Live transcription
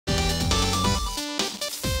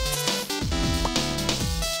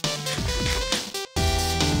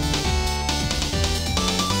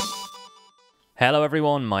Hello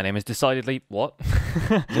everyone, my name is Decidedly... What?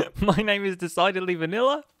 My name is Decidedly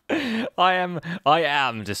Vanilla? I am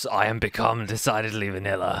become Decidedly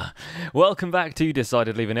Vanilla. Welcome back to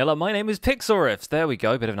Decidedly Vanilla. My name is Pixlriffs. There we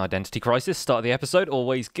go, bit of an identity crisis. Start of the episode,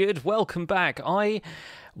 always good. Welcome back. I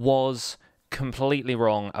was completely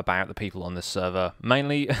wrong about the people on this server.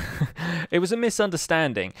 Mainly, it was a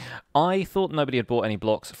misunderstanding. I thought nobody had bought any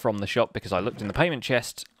blocks from the shop because I looked in the payment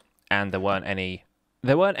chest and there weren't any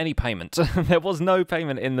payment. There was no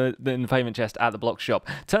payment in the payment chest at the block shop.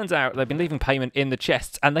 Turns out they've been leaving payment in the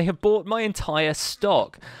chests, and they have bought my entire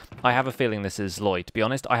stock. I have a feeling this is Lloyd. To be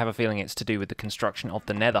honest, I have a feeling it's to do with the construction of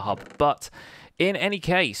the Nether Hub. But in any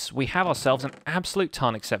case, we have ourselves an absolute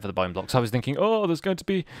ton, except for the bone blocks. I was thinking, oh, there's going to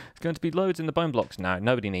be loads in the bone blocks. No,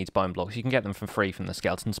 nobody needs bone blocks. You can get them for free from the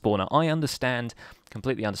skeleton spawner. I understand,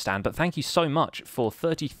 completely understand. But thank you so much for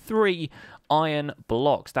 33 iron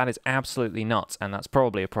blocks. That is absolutely nuts, and that's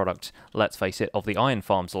probably a product, let's face it, of the iron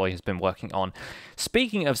farms Loy has been working on.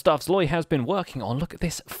 Speaking of stuff Loy has been working on, look at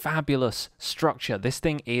this fabulous structure. This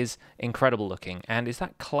thing is incredible looking. And is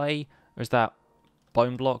that clay, or is that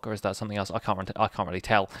bone block, or is that something else? I can't really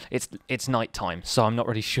tell. It's nighttime, so I'm not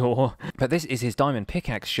really sure. But this is his diamond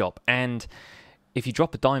pickaxe shop, and if you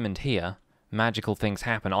drop a diamond here, magical things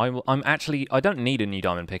happen. I don't need a new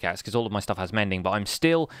diamond pickaxe because all of my stuff has mending, but I'm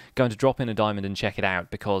still going to drop in a diamond and check it out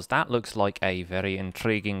because that looks like a very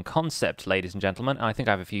intriguing concept, ladies and gentlemen. I think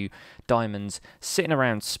I have a few diamonds sitting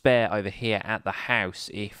around spare over here at the house,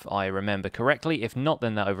 if I remember correctly. If not,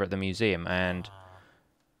 then they're over at the museum. And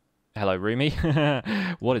hello, Rumi.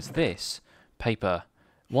 What is this? Paper.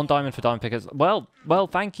 1 diamond for diamond pickers. Well,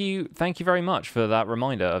 thank you very much for that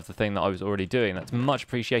reminder of the thing that I was already doing. That's much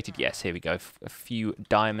appreciated. Yes, here we go. A few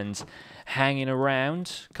diamonds hanging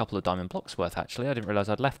around. A couple of diamond blocks worth, actually. I didn't realize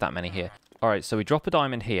I'd left that many here. All right, so we drop a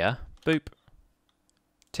diamond here. Boop.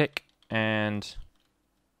 Tick. And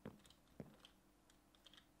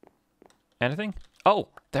anything? Oh,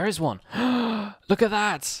 there is one. Look at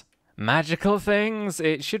that. Magical things.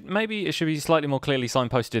 It should be slightly more clearly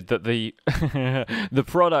signposted that the the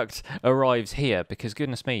product arrives here, because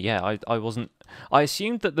goodness me, yeah, I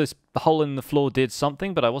assumed that this hole in the floor did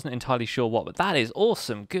something, but I wasn't entirely sure what. But that is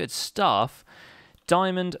awesome, good stuff.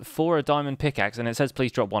 Diamond for a diamond pickaxe, and it says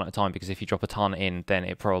please drop one at a time because if you drop a ton in, then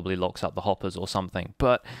it probably locks up the hoppers or something.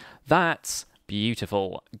 But that's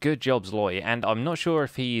beautiful. Good jobs, Loy. And I'm not sure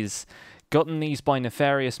if he's gotten these by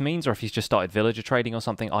nefarious means or if he's just started villager trading or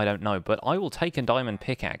something, I don't know. But I will take a diamond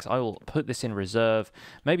pickaxe. I will put this in reserve,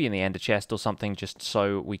 maybe in the ender chest or something, just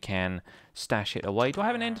so we can stash it away. Do I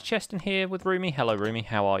have an ender chest in here with Rumi? Hello, Rumi.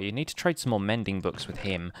 How are you? Need to trade some more mending books with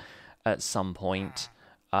him at some point.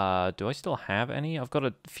 Do I still have any? I've got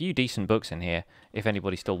a few decent books in here. If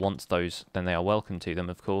anybody still wants those, then they are welcome to them,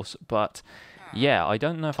 of course. But yeah, I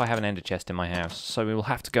don't know if I have an ender chest in my house, so we will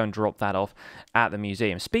have to go and drop that off at the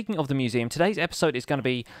museum. Speaking of the museum, today's episode is going to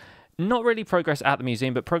be not really progress at the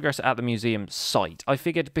museum, but progress at the museum site. I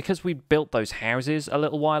figured because we built those houses a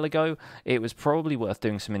little while ago, it was probably worth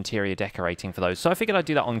doing some interior decorating for those. So I figured I'd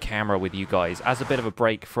do that on camera with you guys as a bit of a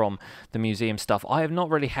break from the museum stuff. I have not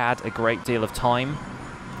really had a great deal of time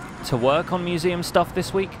to work on museum stuff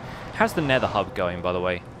this week. How's the Nether Hub going, by the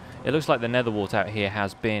way? It looks like the Nether Wart out here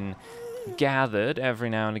has been gathered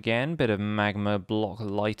every now and again. Bit of magma block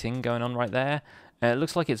lighting going on right there. It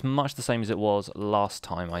looks like it's much the same as it was last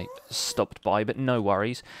time I stopped by, but no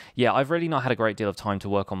worries. Yeah, I've really not had a great deal of time to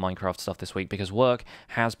work on Minecraft stuff this week because work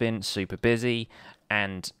has been super busy,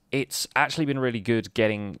 and it's actually been really good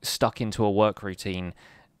getting stuck into a work routine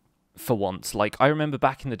for once. Like, I remember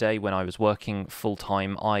back in the day when I was working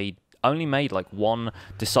full-time, I only made like 1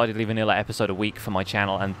 Decidedly Vanilla episode a week for my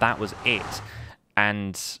channel, and that was it.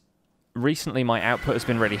 And recently my output has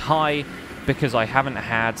been really high because I haven't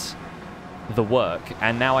had the work,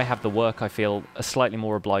 and now I have the work, I feel slightly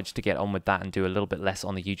more obliged to get on with that and do a little bit less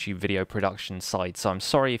on the YouTube video production side. So I'm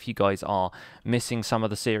sorry if you guys are missing some of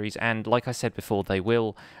the series, and like I said before, they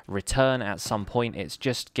will return at some point. It's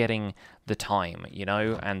just getting the time, you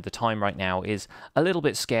know, and the time right now is a little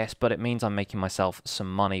bit scarce, but it means I'm making myself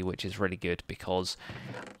some money, which is really good because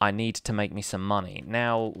I need to make me some money.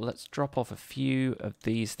 Now, let's drop off a few of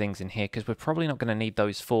these things in here because we're probably not going to need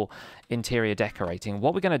those for interior decorating.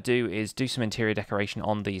 What we're going to do is do some interior decoration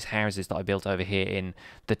on these houses that I built over here in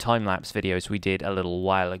the time-lapse videos we did a little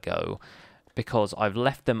while ago, because I've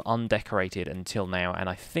left them undecorated until now, and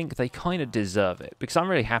I think they kind of deserve it, because I'm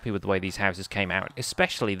really happy with the way these houses came out,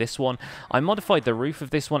 especially this one. I modified the roof of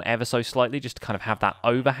this one ever so slightly just to kind of have that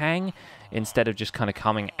overhang instead of just kind of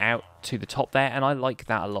coming out to the top there, and I like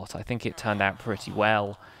that a lot. I think it turned out pretty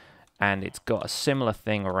well, and it's got a similar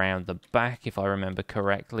thing around the back, if I remember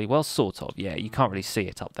correctly. Well, sort of, yeah, you can't really see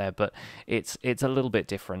it up there, but it's a little bit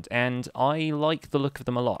different, and I like the look of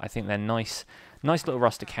them a lot. I think they're nice little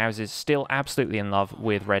rustic houses. Still absolutely in love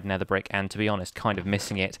with red nether brick, and to be honest, kind of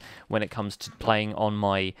missing it when it comes to playing on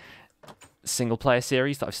my single player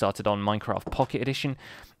series that I've started on Minecraft Pocket Edition.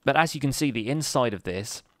 But as you can see, the inside of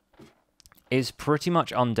this is pretty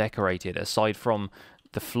much undecorated, aside from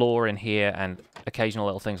the floor in here and occasional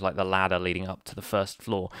little things like the ladder leading up to the first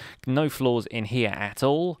floor. No floors in here at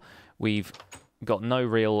all. We've got no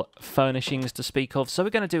real furnishings to speak of, so we're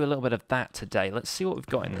going to do a little bit of that today. Let's see what we've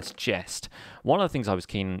got in this chest. One of the things I was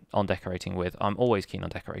keen on decorating with, I'm always keen on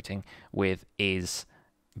decorating with, is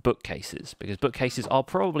bookcases, because bookcases are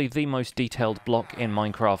probably the most detailed block in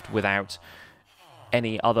Minecraft without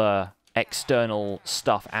any other external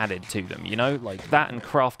stuff added to them, you know? Like, that and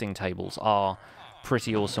crafting tables are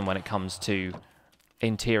pretty awesome when it comes to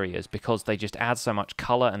interiors, because they just add so much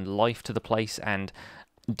colour and life to the place and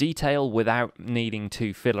detail without needing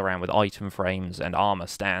to fiddle around with item frames and armor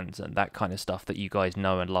stands and that kind of stuff that you guys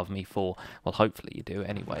know and love me for. Well, hopefully you do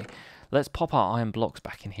anyway. Let's pop our iron blocks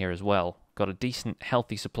back in here as well. Got a decent,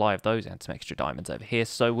 healthy supply of those and some extra diamonds over here,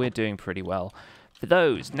 so we're doing pretty well for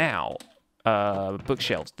those. Now,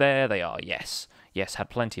 bookshelves, there they are, yes. Yes, had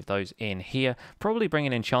plenty of those in here. Probably bring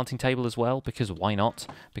an enchanting table as well, because why not?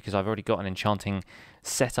 Because I've already got an enchanting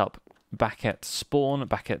setup back at spawn,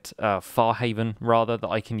 back at Farhaven, rather, that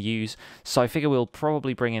I can use. So I figure we'll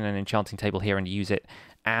probably bring in an enchanting table here and use it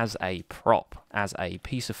as a prop, as a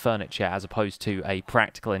piece of furniture, as opposed to a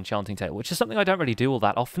practical enchanting table, which is something I don't really do all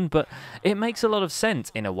that often, but it makes a lot of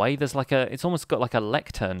sense in a way. There's like it's almost got like a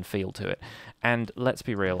lectern feel to it. And let's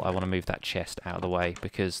be real, I want to move that chest out of the way,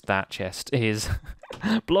 because that chest is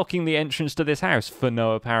blocking the entrance to this house for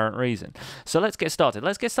no apparent reason. So let's get started.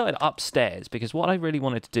 Let's get started upstairs, because what I really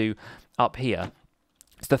wanted to do up here,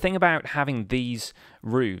 so the thing about having these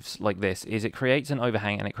roofs like this is it creates an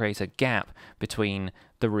overhang and it creates a gap between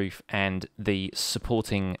the roof and the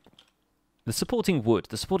supporting wood,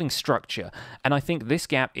 the supporting structure. And I think this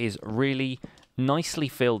gap is really nicely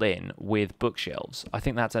filled in with bookshelves. I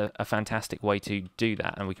think that's a fantastic way to do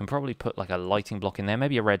that, and we can probably put like a lighting block in there,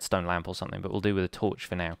 maybe a redstone lamp or something, but we'll do with a torch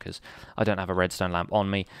for now because I don't have a redstone lamp on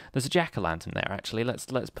me. There's a jack-o'-lantern there actually. Let's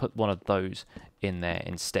put one of those in there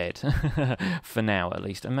instead for now at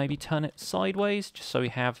least, and maybe turn it sideways just so we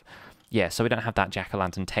have, yeah, so we don't have that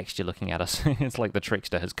jack-o'-lantern texture looking at us. It's like the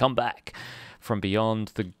trickster has come back from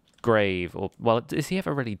beyond the grave, or, well, is he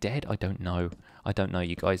ever really dead? I don't know,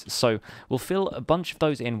 you guys. So we'll fill a bunch of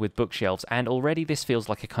those in with bookshelves, and already this feels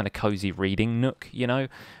like a kind of cozy reading nook, you know.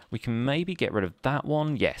 We can maybe get rid of that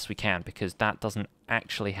one. Yes, we can, because that doesn't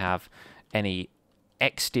actually have any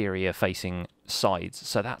exterior facing sides,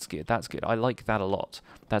 so that's good. I like that a lot.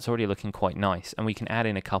 That's already looking quite nice, and we can add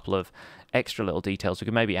in a couple of extra little details. We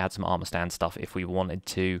could maybe add some armor stand stuff if we wanted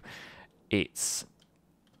to. It's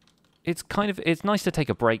nice to take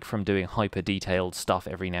a break from doing hyper detailed stuff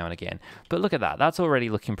every now and again. But look at that. That's already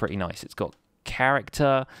looking pretty nice. It's got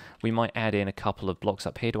character. We might add in a couple of blocks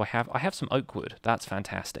up here. I have some oak wood. That's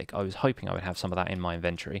fantastic. I was hoping I would have some of that in my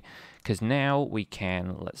inventory, because now we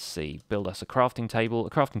can, let's see, build us a crafting table. A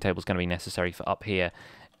crafting table is going to be necessary for up here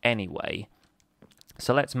anyway.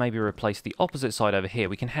 So let's maybe replace the opposite side over here.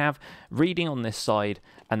 We can have reading on this side,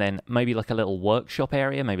 and then maybe like a little workshop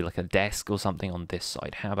area, maybe like a desk or something on this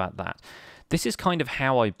side. How about that? This is kind of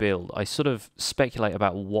how I build. I sort of speculate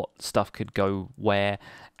about what stuff could go where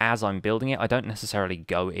as I'm building it. I don't necessarily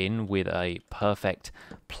go in with a perfect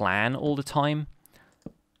plan all the time.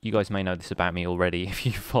 You guys may know this about me already if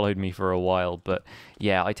you've followed me for a while, but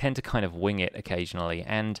yeah, I tend to kind of wing it occasionally,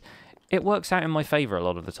 and it works out in my favour a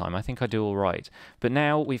lot of the time. I think I do all right. But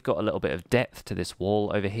now we've got a little bit of depth to this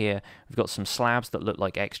wall over here. We've got some slabs that look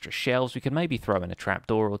like extra shelves. We could maybe throw in a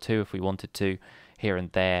trapdoor or two if we wanted to, here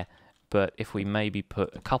and there. But if we maybe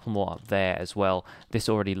put a couple more up there as well, this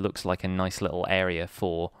already looks like a nice little area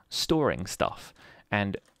for storing stuff.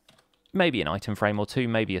 And maybe an item frame or two,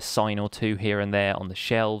 maybe a sign or two here and there on the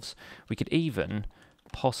shelves. We could even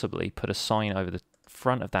possibly put a sign over the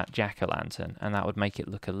front of that jack-o'-lantern, and that would make it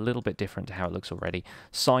look a little bit different to how it looks already.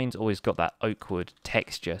 Signs always got that oak wood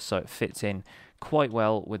texture, so it fits in quite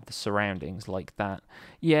well with the surroundings like that.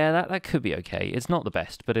 Yeah, that could be okay. It's not the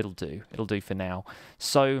best, but it'll do. It'll do for now.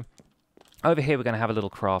 So over here we're going to have a little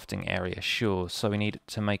crafting area, sure. So we need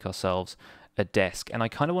to make ourselves a desk, and I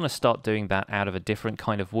kind of want to start doing that out of a different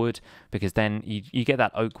kind of wood, because then you get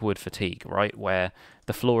that oak wood fatigue, right, where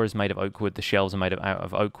the floor is made of oak wood, the shelves are made out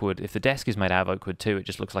of oak wood. If the desk is made out of oak wood too, it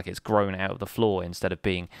just looks like it's grown out of the floor instead of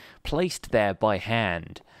being placed there by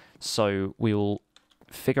hand. So we will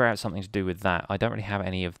figure out something to do with that. I don't really have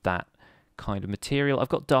any of that kind of material. I've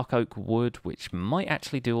got dark oak wood, which might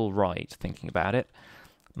actually do all right, thinking about it.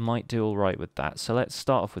 Might do all right with that. So let's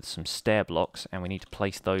start off with some stair blocks, and we need to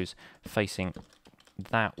place those facing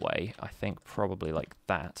that way. I think probably like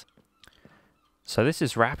that. So this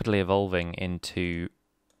is rapidly evolving into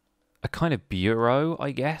a kind of bureau,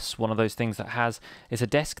 I guess. One of those things that has... It's a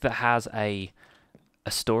desk that has a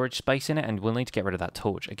storage space in it, and we'll need to get rid of that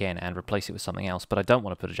torch again and replace it with something else. But I don't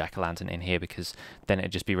want to put a jack-o'-lantern in here because then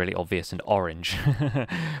it'd just be really obvious and orange.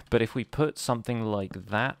 But if we put something like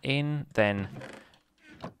that in, then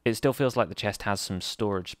it still feels like the chest has some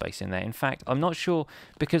storage space in there. In fact, I'm not sure,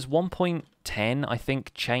 because 1.10, I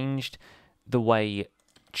think, changed the way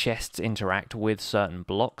chests interact with certain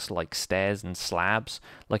blocks, like stairs and slabs.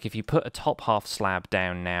 Like, if you put a top half slab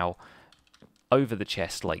down now over the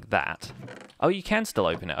chest like that... Oh, you can still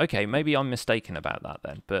open it. Okay, maybe I'm mistaken about that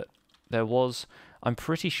then. But there was... I'm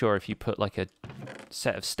pretty sure if you put, like, a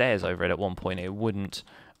set of stairs over it at one point, it wouldn't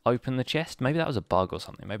open the chest. Maybe that was a bug or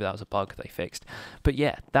something. Maybe that was a bug they fixed. But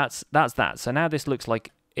yeah, that's that. So now this looks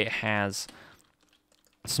like it has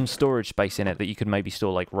some storage space in it that you could maybe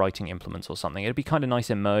store like writing implements or something. It'd be kind of nice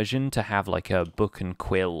immersion to have like a book and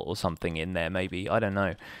quill or something in there maybe. I don't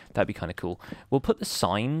know. That'd be kind of cool. We'll put the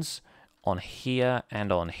signs on here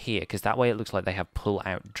and on here, because that way it looks like they have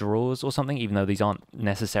pull-out drawers or something, even though these aren't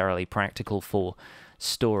necessarily practical for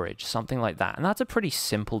storage. Something like that. And that's a pretty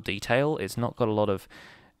simple detail. It's not got a lot of,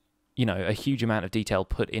 you know, a huge amount of detail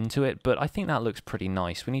put into it, but I think that looks pretty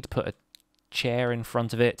nice. We need to put a chair in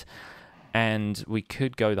front of it. And we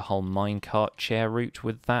could go the whole minecart chair route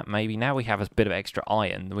with that, maybe. Now we have a bit of extra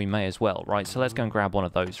iron, we may as well, right? So let's go and grab one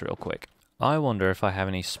of those real quick. I wonder if I have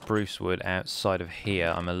any spruce wood outside of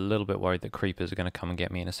here. I'm a little bit worried that creepers are going to come and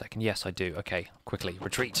get me in a second. Yes, I do. Okay, quickly,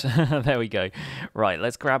 retreat. There we go. Right,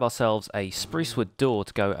 let's grab ourselves a spruce wood door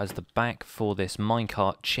to go as the back for this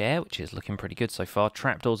minecart chair, which is looking pretty good so far.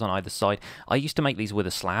 Trapdoors on either side. I used to make these with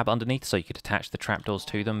a slab underneath so you could attach the trapdoors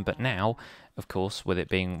to them, but now, of course, with it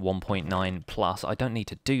being 1.9 plus, I don't need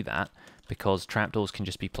to do that because trapdoors can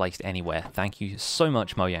just be placed anywhere. Thank you so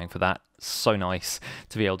much, Mojang, for that. So nice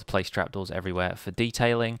to be able to place trapdoors everywhere for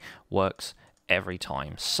detailing. Works every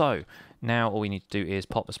time. So now all we need to do is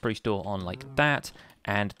pop the spruce door on like that,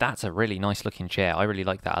 and that's a really nice looking chair. I really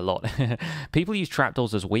like that a lot. People use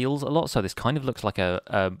trapdoors as wheels a lot, so this kind of looks like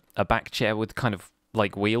a back chair with kind of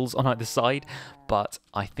like wheels on either side, but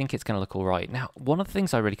I think it's going to look all right. Now, one of the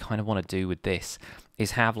things I really kind of want to do with this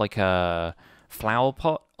is have like a flower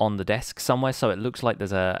pot on the desk somewhere, so it looks like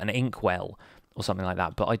there's an inkwell or something like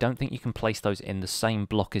that, but I don't think you can place those in the same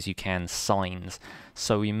block as you can signs,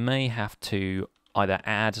 so we may have to either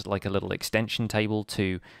add like a little extension table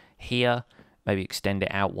to here, maybe extend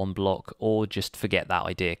it out one block, or just forget that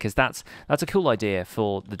idea, because that's a cool idea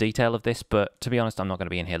for the detail of this, but to be honest, I'm not going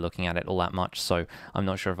to be in here looking at it all that much, so I'm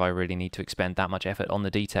not sure if I really need to expend that much effort on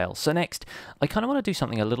the detail. So next, I kind of want to do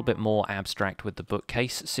something a little bit more abstract with the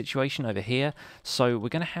bookcase situation over here, so we're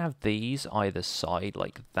going to have these either side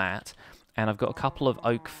like that, and I've got a couple of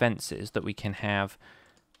oak fences that we can have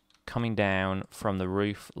coming down from the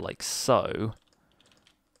roof like so,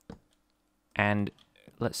 and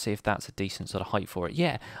let's see if that's a decent sort of height for it.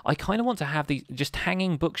 Yeah, I kind of want to have these just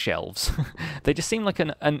hanging bookshelves. They just seem like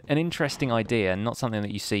an interesting idea, and not something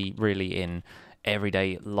that you see really in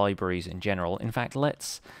everyday libraries in general. In fact, I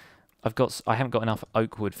haven't got enough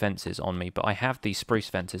oak wood fences on me, but I have these spruce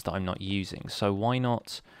fences that I'm not using. So why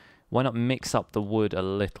not mix up the wood a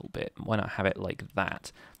little bit? Why not have it like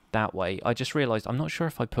that? That way, I just realised I'm not sure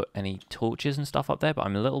if I put any torches and stuff up there, but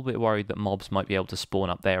I'm a little bit worried that mobs might be able to spawn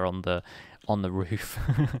up there on the roof,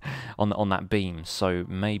 on that beam. So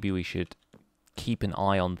maybe we should keep an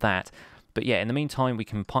eye on that. But yeah, in the meantime, we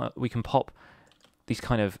can pop these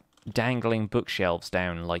kind of dangling bookshelves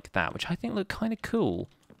down like that, which I think look kind of cool.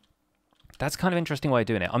 That's kind of interesting way of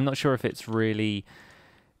doing it. I'm not sure if it's really,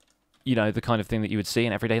 you know, the kind of thing that you would see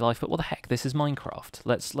in everyday life, but what the heck, this is Minecraft.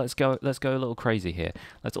 Let's go a little crazy here.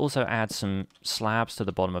 Let's also add some slabs to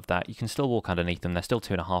the bottom of that. You can still walk underneath them. They're still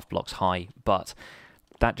 2.5 blocks high, but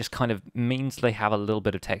that just kind of means they have a little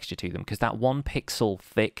bit of texture to them, because that 1 pixel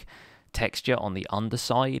thick texture on the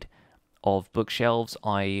underside of bookshelves,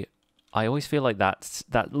 I always feel like that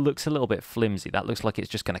looks a little bit flimsy. That looks like it's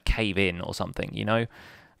just going to cave in or something, you know?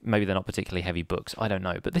 Maybe they're not particularly heavy books. I don't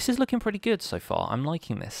know. But this is looking pretty good so far. I'm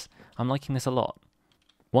liking this. I'm liking this a lot.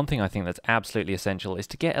 One thing I think that's absolutely essential is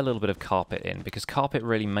to get a little bit of carpet in, because carpet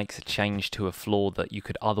really makes a change to a floor that you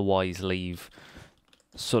could otherwise leave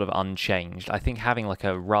sort of unchanged. I think having like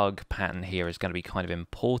a rug pattern here is going to be kind of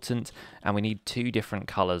important, and we need 2 different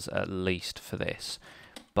colours at least for this.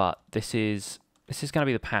 But this is This is going to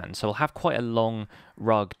be the pattern. So we'll have quite a long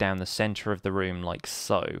rug down the center of the room like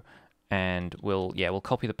so. And we'll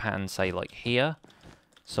copy the pattern, say, like here.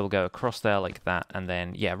 So we'll go across there like that. And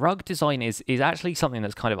then, yeah, rug design is actually something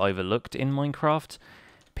that's kind of overlooked in Minecraft.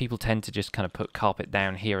 People tend to just kind of put carpet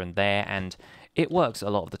down here and there, and it works a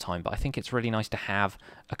lot of the time, but I think it's really nice to have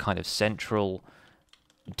a kind of central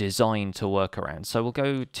design to work around. So we'll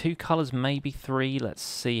go 2 colors, maybe 3. Let's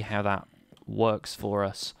see how that works for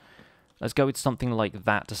us. Let's go with something like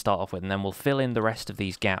that to start off with, and then we'll fill in the rest of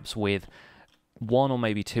these gaps with 1 or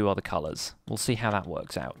maybe 2 other colors. We'll see how that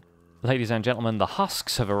works out. Ladies and gentlemen, the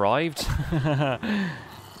husks have arrived.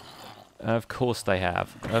 Of course they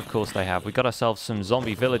have. Of course they have. We got ourselves some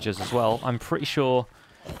zombie villagers as well. I'm pretty sure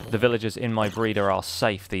the villagers in my breeder are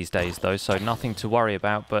safe these days, though, so nothing to worry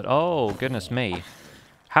about. But, oh, goodness me.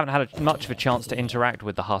 Haven't had much of a chance to interact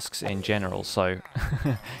with the husks in general, so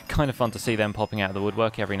kind of fun to see them popping out of the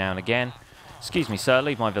woodwork every now and again. Excuse me, sir.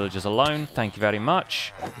 Leave my villagers alone. Thank you very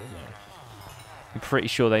much. I'm pretty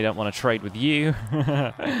sure they don't want to trade with you.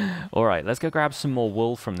 Alright, let's go grab some more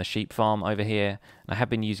wool from the sheep farm over here. I have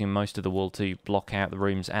been using most of the wool to block out the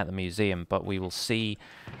rooms at the museum, but we will see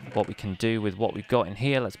what we can do with what we've got in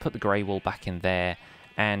here. Let's put the grey wool back in there.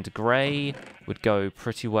 And grey would go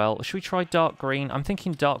pretty well. Should we try dark green? I'm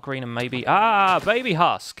thinking dark green and maybe... Ah, baby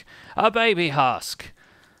husk! A baby husk!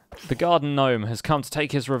 The garden gnome has come to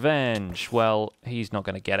take his revenge. Well, he's not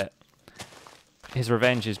going to get it. His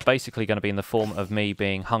revenge is basically going to be in the form of me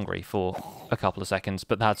being hungry for a couple of seconds,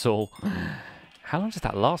 but that's all. How long does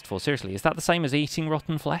that last for? Seriously, is that the same as eating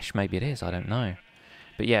rotten flesh? Maybe it is, I don't know.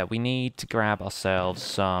 But yeah, we need to grab ourselves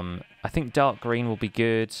some... I think dark green will be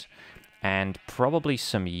good, and probably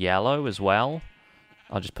some yellow as well.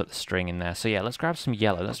 I'll just put the string in there. So yeah, let's grab some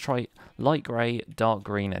yellow. Let's try light grey, dark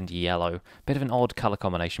green, and yellow. Bit of an odd colour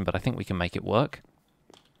combination, but I think we can make it work.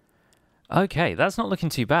 Okay, that's not looking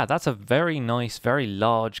too bad. That's a very nice, very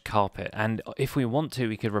large carpet. And if we want to,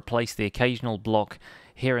 we could replace the occasional block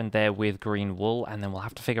here and there with green wool, and then we'll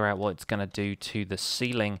have to figure out what it's going to do to the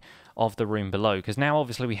ceiling of the room below. Because now,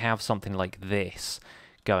 obviously, we have something like this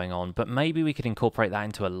going on, but maybe we could incorporate that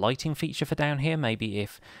into a lighting feature for down here. Maybe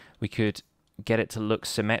if we could get it to look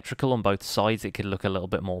symmetrical on both sides, it could look a little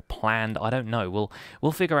bit more planned. I don't know.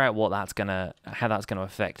 We'll figure out how that's gonna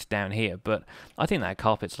affect down here. But I think that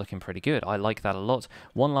carpet's looking pretty good. I like that a lot.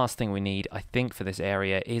 One last thing we need, I think, for this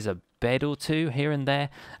area is a bed or 2 here and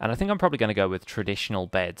there, and I think I'm probably going to go with traditional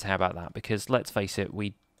beds. How about that? Because let's face it,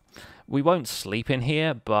 we won't sleep in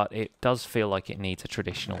here, but it does feel like it needs a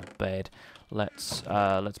traditional bed. Let's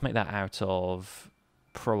make that out of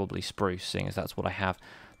probably spruce, seeing as that's what I have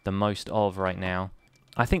the most of right now.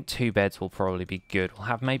 I think 2 beds will probably be good. We'll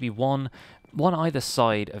have maybe one either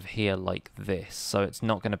side of here like this, so it's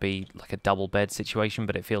not going to be like a double bed situation,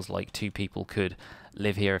 but it feels like 2 people could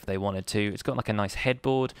live here if they wanted to. It's got like a nice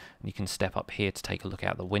headboard, and you can step up here to take a look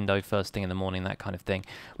out the window first thing in the morning, that kind of thing.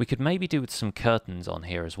 We could maybe do with some curtains on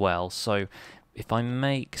here as well, so if I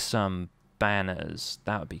make some banners,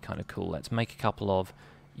 that would be kind of cool. Let's make a couple of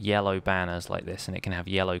yellow banners like this, and it can have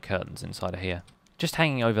yellow curtains inside of here. Just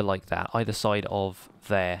hanging over like that, either side of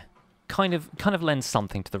there, kind of lends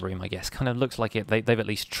something to the room, I guess. Kind of looks like they've at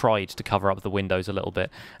least tried to cover up the windows a little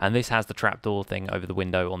bit. And this has the trapdoor thing over the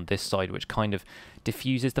window on this side, which kind of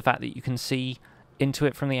diffuses the fact that you can see into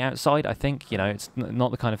it from the outside. I think, you know, it's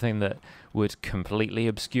not the kind of thing that would completely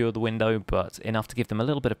obscure the window, but enough to give them a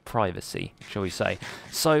little bit of privacy, shall we say.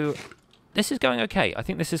 So this is going okay. I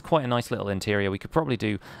think this is quite a nice little interior. We could probably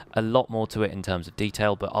do a lot more to it in terms of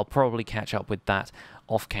detail, but I'll probably catch up with that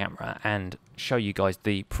off camera and show you guys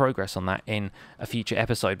the progress on that in a future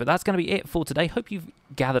episode. But that's going to be it for today. Hope you've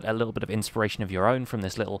gathered a little bit of inspiration of your own from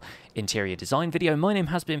this little interior design video. My name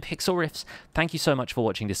has been Pixlriffs. Thank you so much for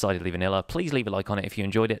watching Decidedly Vanilla. Please leave a like on it if you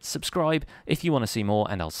enjoyed it. Subscribe if you want to see more,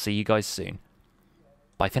 and I'll see you guys soon.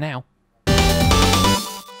 Bye for now.